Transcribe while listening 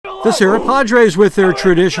The Serra Padres with their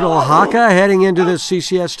traditional HAKA heading into this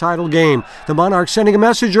CCS title game. The Monarchs sending a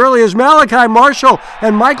message early as MALAKAI, Marshall,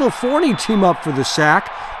 and Michael FORNEY team up for the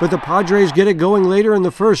sack. But the Padres get it going later in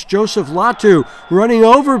the first. Joseph LATU running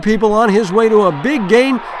over people on his way to a big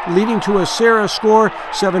gain, leading to a Serra score,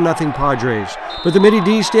 7-0 Padres. But the Mitty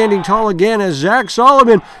D standing tall again as Zach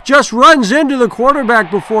Solomon just runs into the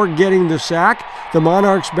quarterback before getting the sack. The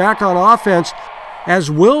Monarchs back on offense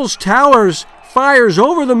as Wills Towers fires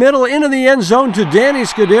over the middle into the end zone to Danny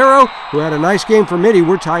Scudero, who had a nice game for Mitty.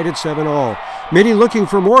 We're tied at 7-all. Mitty looking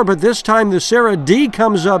for more, but this time the Serra D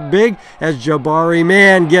comes up big as JABARI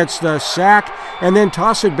MANN gets the sack and then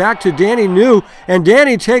toss it back to Danny New. And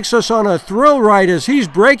Danny takes us on a thrill ride as he's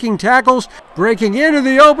breaking tackles, breaking into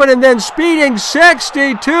the open and then speeding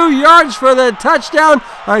 62 yards for the touchdown.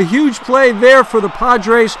 A huge play there for the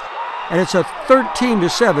Padres, and it's a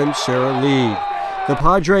 13-7 Serra lead. The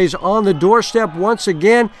Padres on the doorstep once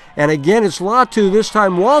again, and again it's Latu, this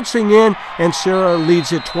time waltzing in, and Serra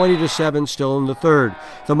leads it 20-7 still in the third.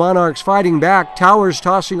 The Monarchs fighting back, Towers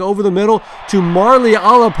tossing over the middle to Marley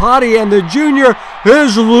Alapati, and the junior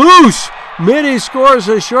is loose. Mitty scores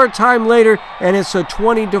a short time later, and it's a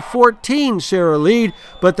 20-14 Serra lead,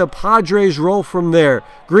 but the Padres roll from there.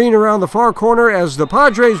 Green around the far corner as the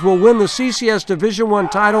Padres will win the CCS Division I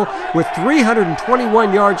title with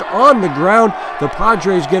 321 yards on the ground. The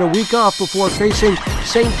Padres get a week off before facing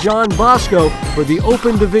St. John Bosco for the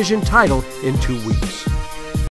Open Division title in 2 weeks.